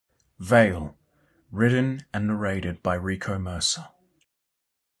Vale, written and narrated by Rico Mercer.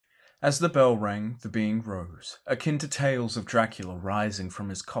 As the bell rang, the being rose, akin to tales of Dracula rising from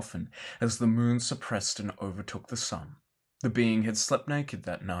his coffin as the moon suppressed and overtook the sun. The being had slept naked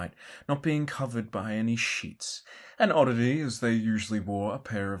that night, not being covered by any sheets, an oddity as they usually wore a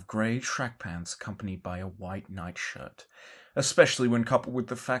pair of grey track pants accompanied by a white nightshirt, especially when coupled with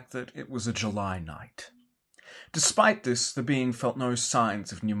the fact that it was a July night. Despite this, the being felt no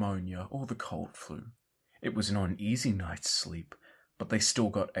signs of pneumonia or the cold flu. It was not an easy night's sleep, but they still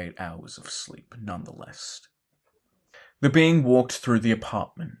got 8 hours of sleep nonetheless. The being walked through the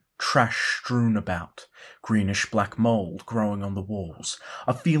apartment, trash strewn about, greenish-black mold growing on the walls,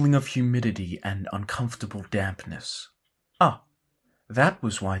 a feeling of humidity and uncomfortable dampness. Ah, that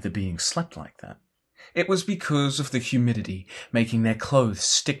was why the being slept like that. It was because of the humidity making their clothes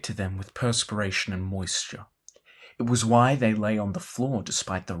stick to them with perspiration and moisture. It was why they lay on the floor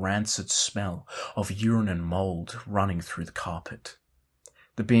despite the rancid smell of urine and mold running through the carpet.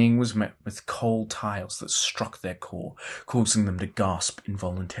 The being was met with cold tiles that struck their core, causing them to gasp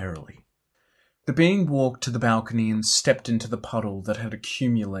involuntarily. The being walked to the balcony and stepped into the puddle that had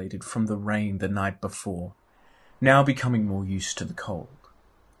accumulated from the rain the night before, now becoming more used to the cold.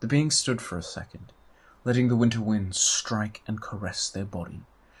 The being stood for a second, letting the winter winds strike and caress their body,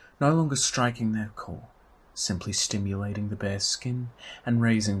 no longer striking their core, simply stimulating the bare skin and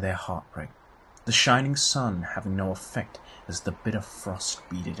raising their heart rate, the shining sun having no effect as the bitter frost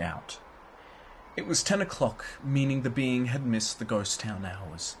beat it out. It was 10 o'clock, meaning the being had missed the ghost town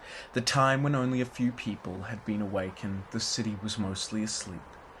hours, the time when only a few people had been awake and the city was mostly asleep.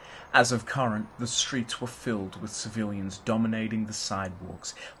 As of current, the streets were filled with civilians dominating the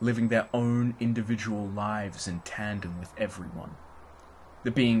sidewalks, living their own individual lives in tandem with everyone.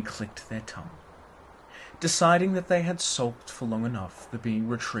 The being clicked their tongue. Deciding that they had sulked for long enough, the being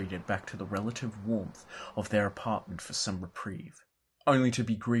retreated back to the relative warmth of their apartment for some reprieve, only to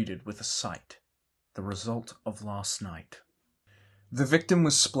be greeted with a sight, the result of last night. The victim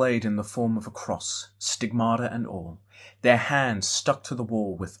was splayed in the form of a cross, stigmata and all, their hands stuck to the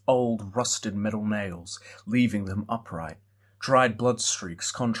wall with old, rusted metal nails, leaving them upright, dried blood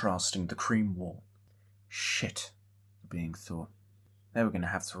streaks contrasting the cream wall. Shit, the being thought. They were going to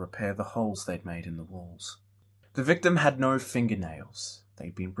have to repair the holes they'd made in the walls. The victim had no fingernails.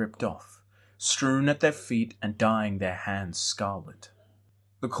 They'd been ripped off, strewn at their feet and dyeing their hands scarlet.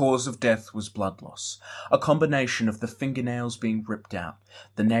 The cause of death was blood loss, a combination of the fingernails being ripped out,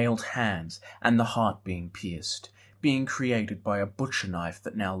 the nailed hands, and the heart being pierced, being created by a butcher knife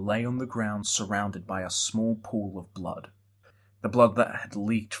that now lay on the ground surrounded by a small pool of blood. The blood that had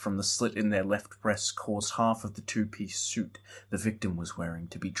leaked from the slit in their left breast caused half of the two-piece suit the victim was wearing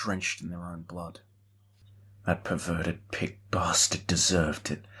to be drenched in their own blood. That perverted pig bastard deserved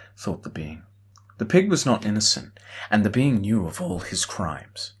it, thought the being. The pig was not innocent, and the being knew of all his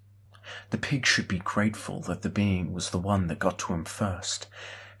crimes. The pig should be grateful that the being was the one that got to him first,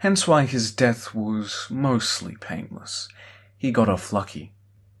 hence why his death was mostly painless. He got off lucky.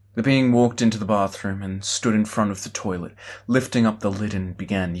 The being walked into the bathroom and stood in front of the toilet, lifting up the lid and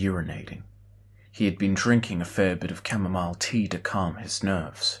began urinating. He had been drinking a fair bit of chamomile tea to calm his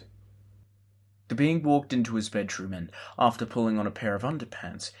nerves. The being walked into his bedroom and, after pulling on a pair of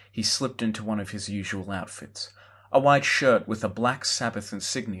underpants, he slipped into one of his usual outfits, a white shirt with a Black Sabbath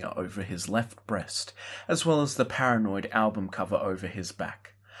insignia over his left breast, as well as the Paranoid album cover over his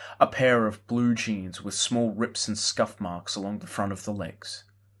back, a pair of blue jeans with small rips and scuff marks along the front of the legs,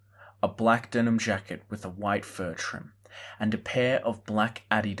 a black denim jacket with a white fur trim, and a pair of black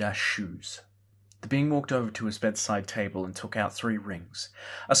Adidas shoes. The being walked over to his bedside table and took out 3 rings,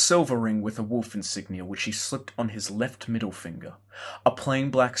 a silver ring with a wolf insignia which he slipped on his left middle finger, a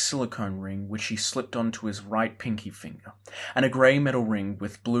plain black silicone ring which he slipped onto his right pinky finger, and a grey metal ring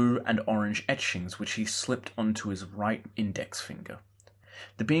with blue and orange etchings which he slipped onto his right index finger.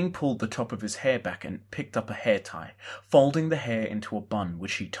 The being pulled the top of his hair back and picked up a hair tie, folding the hair into a bun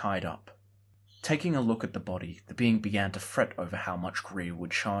which he tied up. Taking a look at the body, the being began to fret over how much Greer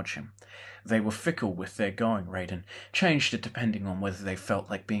would charge him. They were fickle with their going rate and changed it depending on whether they felt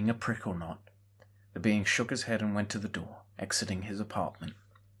like being a prick or not. The being shook his head and went to the door, exiting his apartment.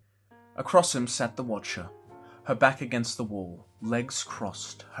 Across him sat the watcher, her back against the wall, legs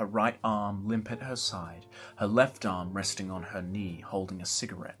crossed, her right arm limp at her side, her left arm resting on her knee holding a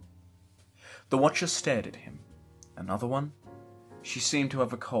cigarette. The watcher stared at him. Another one? She seemed to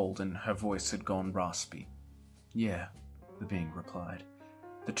have a cold and her voice had gone raspy. Yeah, the being replied,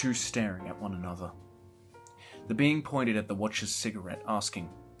 the two staring at one another. The being pointed at the watcher's cigarette, asking,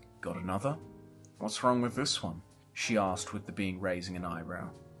 "Got another? What's wrong with this one?" she asked with the being raising an eyebrow.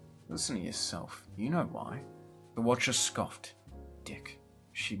 Listen to yourself. You know why. The watcher scoffed. Dick,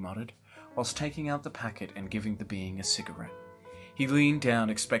 she muttered, whilst taking out the packet and giving the being a cigarette. He leaned down,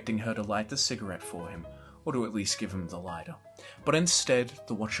 expecting her to light the cigarette for him, or to at least give him the lighter. But instead,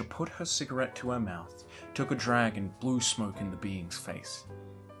 the watcher put her cigarette to her mouth, took a drag and blew smoke in the being's face.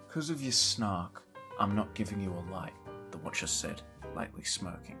 "'Cause of your snark, I'm not giving you a light," the watcher said, lightly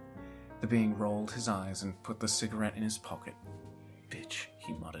smirking. The being rolled his eyes and put the cigarette in his pocket. "Bitch,"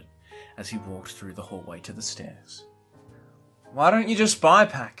 he muttered, as he walked through the hallway to the stairs. "Why don't you just buy a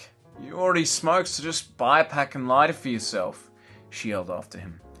pack? You already smoke, so just buy a pack and light it for yourself," she yelled after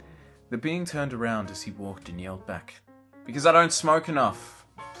him. The being turned around as he walked and yelled back, "Because I don't smoke enough.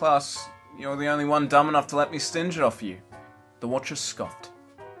 Plus, you're the only one dumb enough to let me stinge it off you." The watcher scoffed.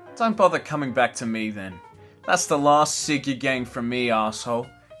 "Don't bother coming back to me then. That's the last cig you're getting from me, arsehole,"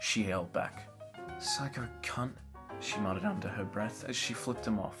 she yelled back. "Psycho cunt," she muttered under her breath as she flipped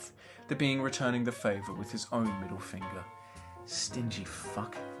him off, the being returning the favour with his own middle finger. "Stingy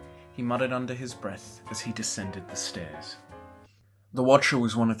fuck," he muttered under his breath as he descended the stairs. The watcher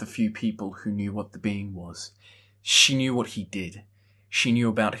was one of the few people who knew what the being was. She knew what he did. She knew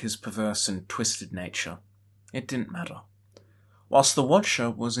about his perverse and twisted nature. It didn't matter. Whilst the watcher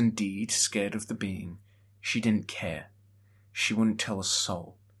was indeed scared of the being, she didn't care. She wouldn't tell a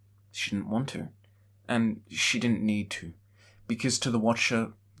soul. She didn't want to. And she didn't need to, because to the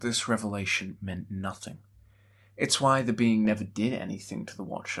watcher, this revelation meant nothing. It's why the being never did anything to the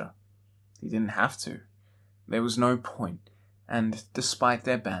watcher. He didn't have to. There was no point, and despite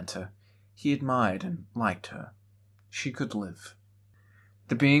their banter, he admired and liked her. She could live.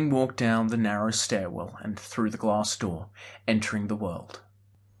 The being walked down the narrow stairwell and through the glass door, entering the world.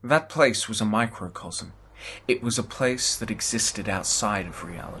 That place was a microcosm. It was a place that existed outside of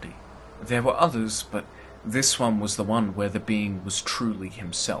reality. There were others, but this one was the one where the being was truly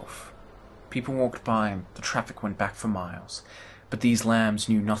himself. People walked by and the traffic went back for miles, but these lambs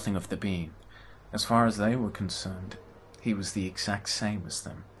knew nothing of the being. As far as they were concerned, he was the exact same as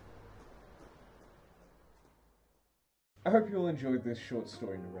them. I hope you all enjoyed this short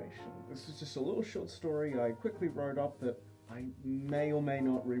story narration. This is just a little short story I quickly wrote up that I may or may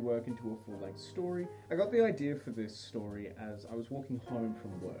not rework into a full-length story. I got the idea for this story as I was walking home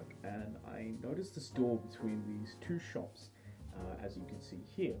from work, and I noticed this door between these two shops, as you can see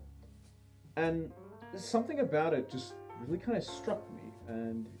here. And something about it just really kind of struck me,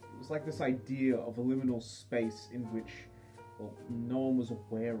 and it was like this idea of a liminal space in which, well, no one was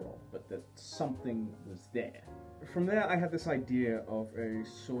aware of, but that something was there. From there, I had this idea of a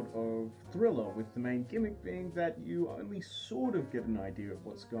sort of thriller, with the main gimmick being that you only sort of get an idea of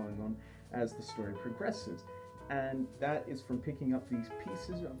what's going on as the story progresses. And that is from picking up these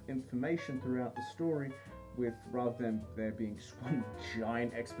pieces of information throughout the story, with, rather than there being just one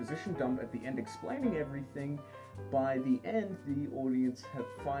giant exposition dump at the end explaining everything, by the end, the audience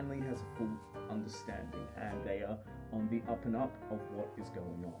finally has a full understanding, and they are on the up and up of what is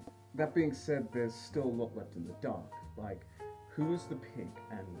going on. That being said, there's still a lot left in the dark, like, who is the pig,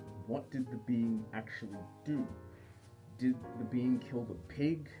 and what did the being actually do? Did the being kill the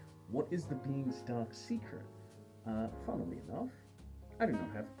pig? What is the being's dark secret? Funnily enough, I do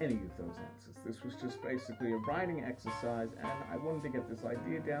not have any of those answers. This was just basically a writing exercise, and I wanted to get this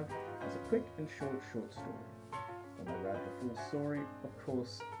idea down as a quick and short story. When I write the full story, of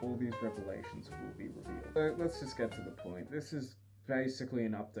course, all these revelations will be revealed. So let's just get to the point. This is basically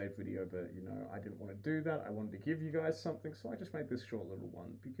an update video, but I didn't want to do that. I wanted to give you guys something, so I just made this short little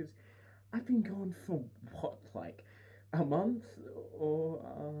one, because I've been gone for what, like a month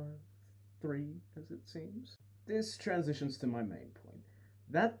or 3, as it seems. This transitions to my main point,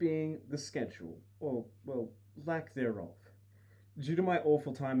 that being the schedule, or, well, lack thereof. Due to my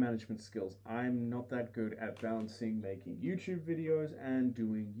awful time management skills, I'm not that good at balancing making YouTube videos and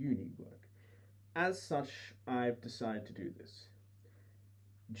doing uni work. As such, I've decided to do this.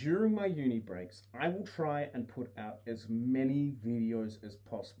 During my uni breaks, I will try and put out as many videos as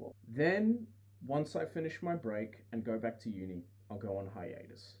possible. Then, once I finish my break and go back to uni, I'll go on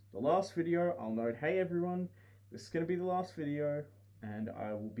hiatus. The last video, I'll note, hey everyone, this is going to be the last video, and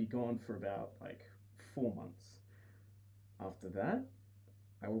I will be gone for about, 4 months. After that,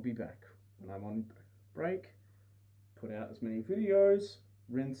 I will be back. When I'm on break, put out as many videos,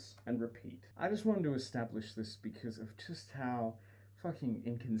 rinse and repeat. I just wanted to establish this because of just how fucking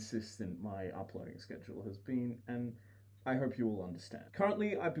inconsistent my uploading schedule has been, and I hope you all understand.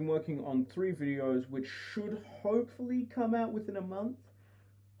 Currently, I've been working on 3 videos which should hopefully come out within a month.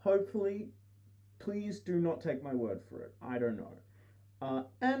 Hopefully. Please do not take my word for it. I don't know.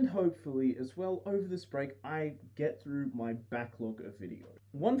 And hopefully as well over this break I get through my backlog of videos.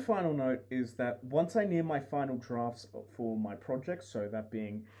 One final note is that once I near my final drafts for my projects, so that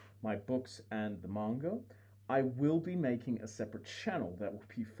being my books and the manga, I will be making a separate channel that will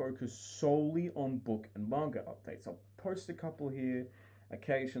be focused solely on book and manga updates. I'll post a couple here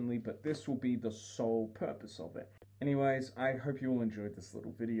occasionally, but this will be the sole purpose of it. Anyways, I hope you all enjoyed this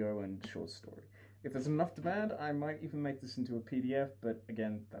little video and short story. If there's enough demand, I might even make this into a PDF, but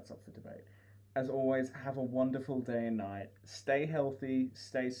again, that's up for debate. As always, have a wonderful day and night. Stay healthy,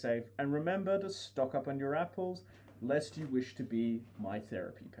 stay safe, and remember to stock up on your apples, lest you wish to be my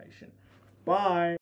therapy patient. Bye!